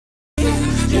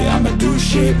I'ma do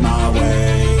shit my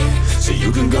way. So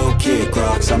you can go kick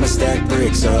rocks, I'ma stack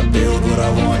bricks up, build what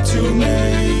I want to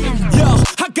make. Yo,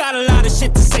 I got a lot of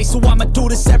shit to say, so I'ma do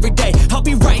this every day. I'll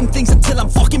be writing things until I'm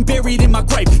fucking buried in my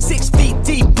grave. 6 feet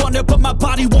deep under, but my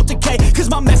body won't decay,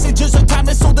 cause my messages are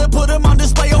timeless, so they'll put them on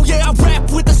display. Oh yeah, I rap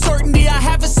with a certainty, I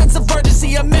have a sense of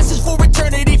urgency, a message for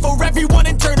eternity, for everyone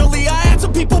internally. I had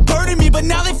some people burning me, but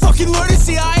now they fucking learn to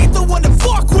see I ain't the one to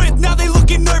fuck with. Now they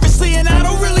looking nervously, and I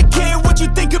don't really care what you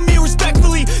think of me,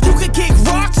 respectfully. You can kick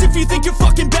rocks if you think you're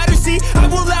fucking better, see I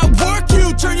will outwork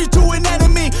you, turn you to an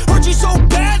enemy, hurt you so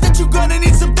bad that you're gonna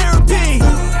need some therapy.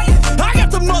 I got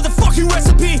the motherfucking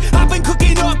recipe, I've been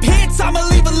cooking up hits, I'ma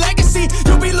leave a legacy.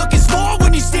 You'll be looking small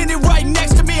when you're standing right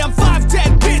next to me. I'm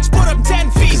 5'10", bitch, but I'm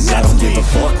 10 feet next to me. I don't give a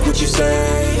fuck what you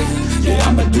say, yeah,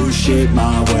 I'ma do shit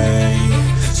my way.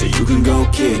 So you can go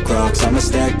kick rocks, I'ma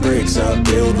stack bricks up,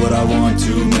 build what I want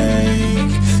to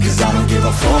make. Cause I don't give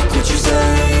a fuck what you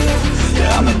say,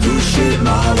 yeah, I'ma do shit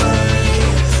my way.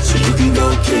 So you can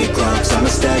go kick rocks, I'ma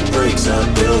stack bricks up,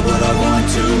 build what I want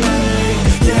to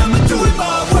make. Yeah, I'ma do it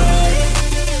my way.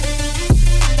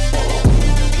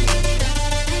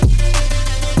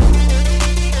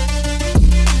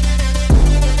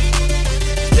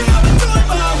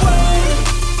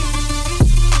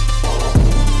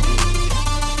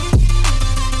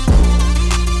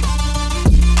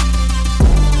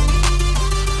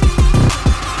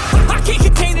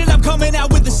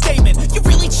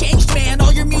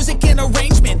 Music and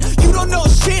arrangement, you don't know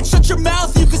shit, shut your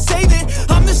mouth, you can save it.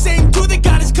 I'm the same dude that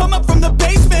got his come up from the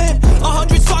basement.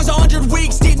 100 songs, 100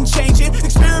 weeks, didn't change it.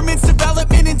 Experiments,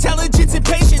 development, intelligence, and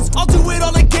patience. I'll do it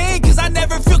all again, cause I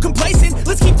never feel complacent.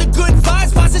 Let's keep the good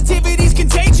vibes, positivity's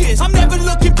contagious. I'm never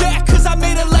looking back, cause I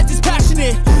made a life that's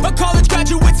passionate. A college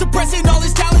graduate suppressing all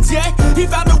his talents, yeah. He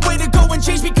found a way to go and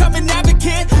change, become an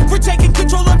advocate for taking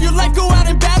control of your life, go out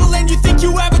and battle. And you think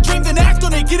you have a dream, then act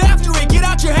on it. Get after it, get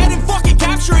out your head and fucking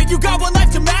capture it. You got one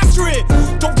life to master it.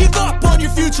 Don't give up on your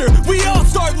future. We all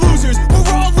start losers.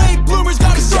 We're all late bloomers.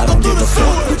 Gotta struggle through the sewer.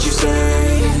 I don't give a fuck what you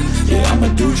say, yeah, I'ma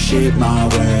do shit my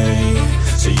way.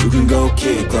 So you can go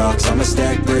kick rocks, I'ma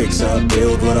stack bricks up,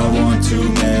 build what I want to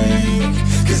make.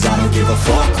 Cause I don't give a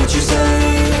fuck what you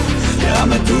say, yeah,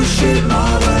 I'ma do shit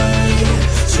my way.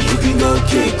 So you can go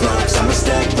kick rocks, I'ma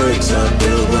stack bricks up,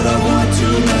 build what I want to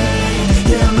make.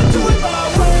 Yeah, I'ma do it my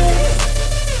way.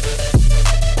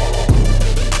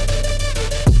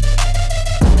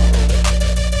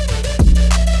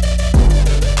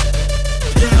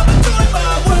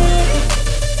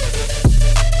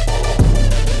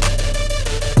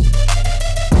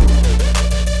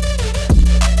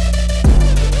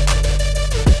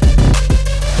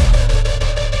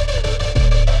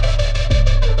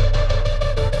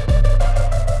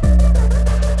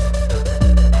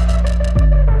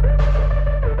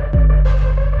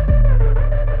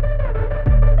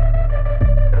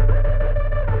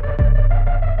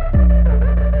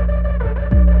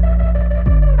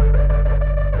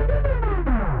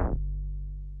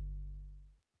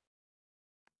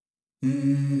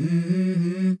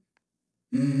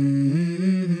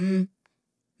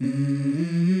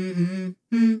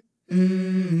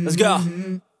 Let's go.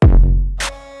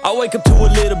 I wake up to a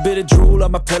little bit of drool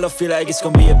on my pillow, feel like it's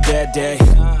gonna be a bad day.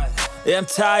 Yeah, I'm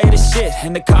tired of shit,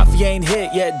 and the coffee ain't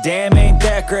hit yet, damn, ain't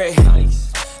that great.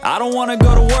 I don't wanna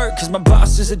go to work, cause my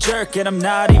boss is a jerk, and I'm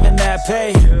not even that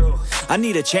paid. I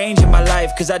need a change in my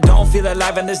life, cause I don't feel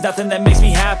alive, and there's nothing that makes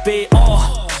me happy.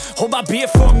 Hold my beer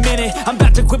for a minute, I'm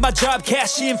about to quit my job,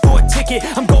 cash in for a ticket.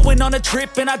 I'm going on a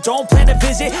trip and I don't plan to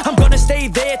visit. I'm gonna stay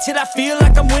there till I feel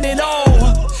like I'm winning,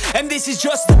 and this is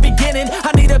just the beginning.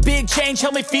 I need a big change,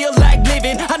 help me feel like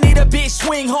living. I need a big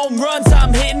swing, home runs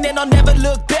I'm hitting, and I'll never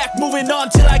look back, moving on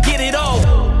till I get it all.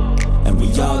 And we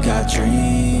all got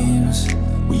dreams,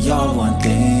 we all want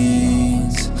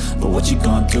things, but what you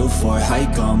gonna do for it? How you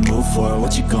gonna move for it?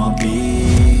 What you gonna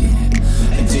be?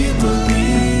 And do you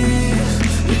believe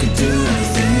you can do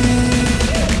anything?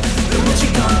 But what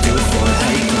you gonna do for it?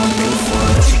 How you gonna move for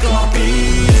it? What you gonna be?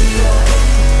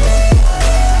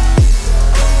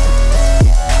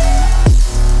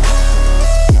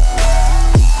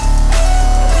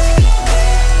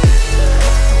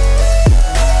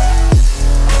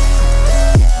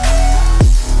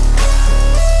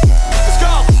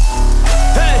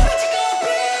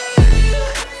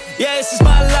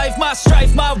 My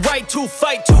strife, my right to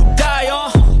fight, to die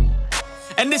on.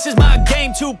 And this is my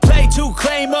game to play, to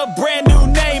claim a brand new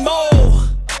name,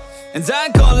 And I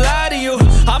ain't gonna lie to you,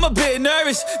 I'm a bit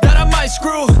nervous that I might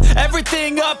screw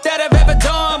everything up that I've ever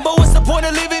done. But what's the point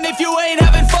of living if you ain't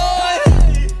having fun?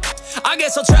 I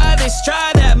guess I'll try this,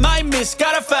 try that, might miss,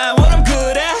 gotta find what I'm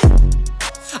good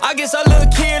at. I I guess I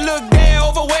look here, look there,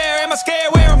 over where am I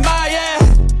scared, where am I at?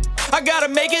 I gotta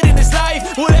make it in this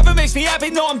life, whatever makes me happy,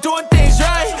 know I'm doing things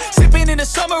right. Sipping in the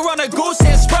summer on a goose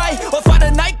and Sprite, or find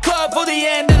a nightclub for the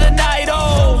end of the night,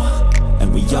 oh.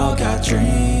 And we all got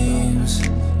dreams,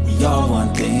 we all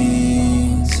want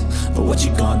things, but what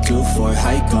you gonna do for it,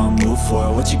 how you gonna move for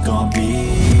it, what you gonna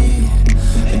be?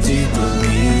 And do you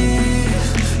believe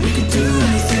you can do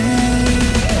anything?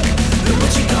 But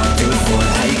what you gonna do for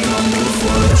it, how you gonna move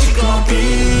for it, what you gonna be?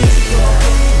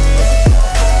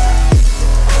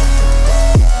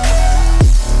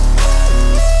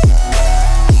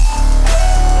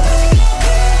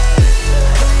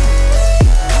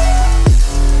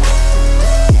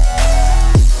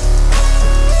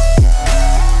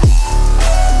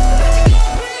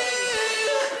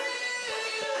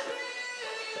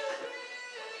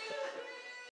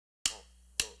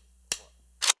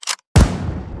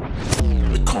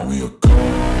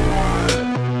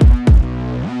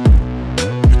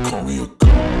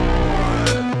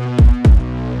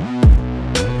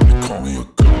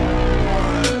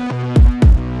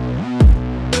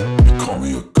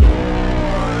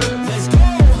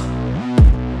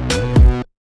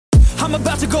 I'm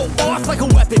about to go off like a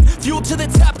weapon, fuel to the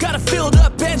top, got a filled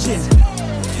up engine.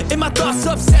 In my thoughts,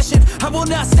 obsession, I will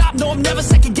not stop, no, I'm never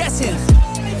second guessing.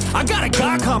 I got a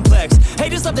God complex,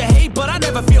 haters love to hate, but I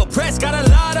never feel pressed. Got a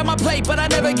lot on my plate, but I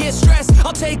never get stressed.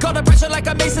 I'll take all the pressure like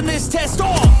I'm acing this test,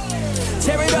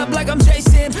 tear it up like I'm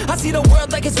Jason. I see the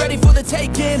world like it's ready for the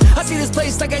taking. I see this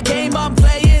place like a game I'm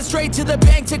playing, straight to the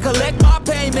bank to collect my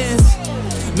payments.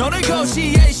 No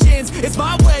negotiations, it's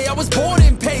my way, I was born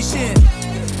impatient.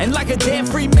 And like a damn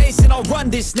Freemason, I'll run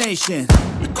this nation.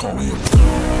 They call me a god.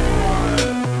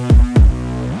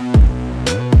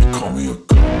 They call me a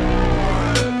god.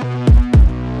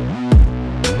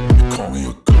 They call me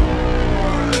a god.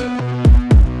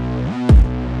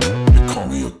 They call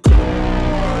me a god.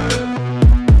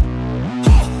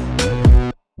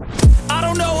 I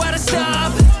don't know how to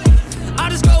stop, I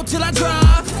just go till I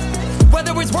drop.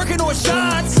 Whether it's working or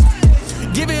shots,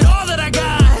 give it all that I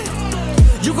got.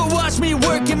 You can watch me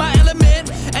work in my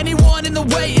element. Anyone in the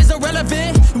way is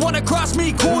irrelevant. You wanna cross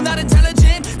me, cool, not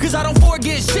intelligent, cause I don't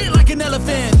forget shit like an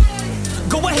elephant.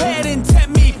 Go ahead and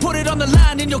tempt me, put it on the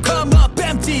line and you'll come up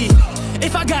empty.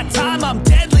 If I got time, I'm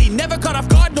deadly, never caught off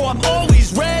guard, no, I'm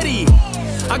always ready.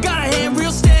 I got a hand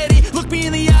real steady, look me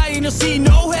in the eye and you'll see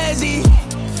no hezzy.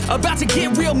 About to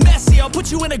get real messy, I'll put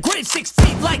you in a grave 6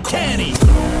 feet like Kenny.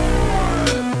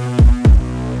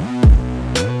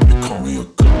 They call me a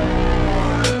god.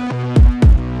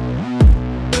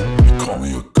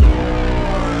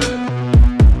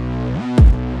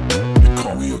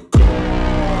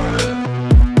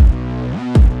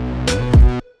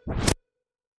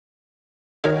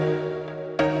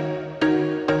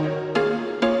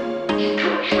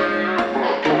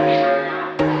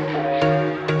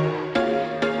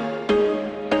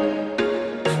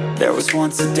 There was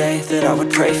once a day that I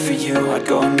would pray for you. I'd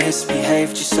go and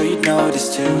misbehave just so you'd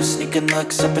notice too. Sneaking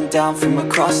looks up and down from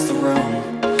across the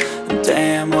room. And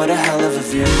damn, what a hell of a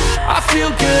view. I feel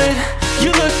good,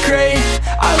 you look great,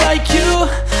 I like you,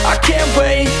 I can't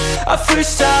wait. A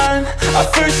first time, a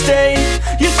first date,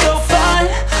 you're so fine,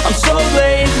 I'm so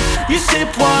late. You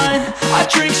sip wine, I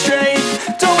drink straight,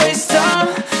 don't waste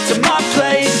time to my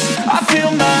place. I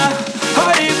feel my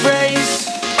heart erase,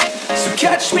 so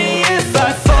catch me if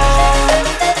I fall.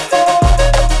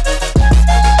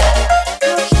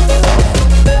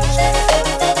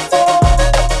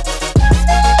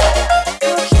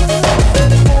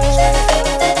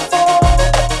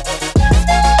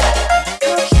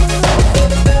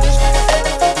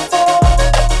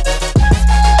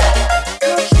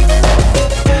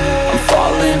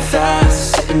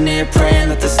 Praying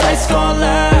that this night's gonna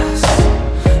last.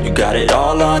 You got it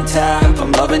all on tap,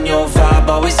 I'm loving your vibe,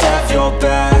 always have your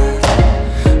back.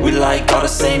 We like all the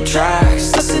same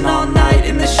tracks, listen all night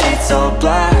in the sheets all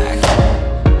black.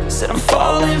 Said I'm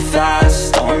falling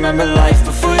fast, don't remember life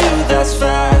before you, that's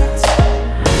fact.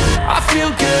 I feel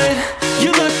good,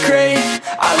 you look great,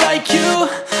 I like you,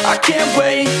 I can't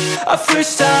wait. A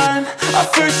first time, a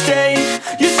first date,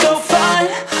 you're so fine,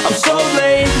 I'm so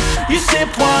late. You sip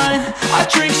wine, I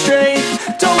drink straight,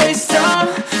 don't waste time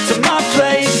to my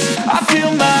place. I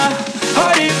feel my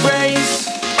heart erase,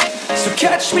 so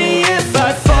catch me if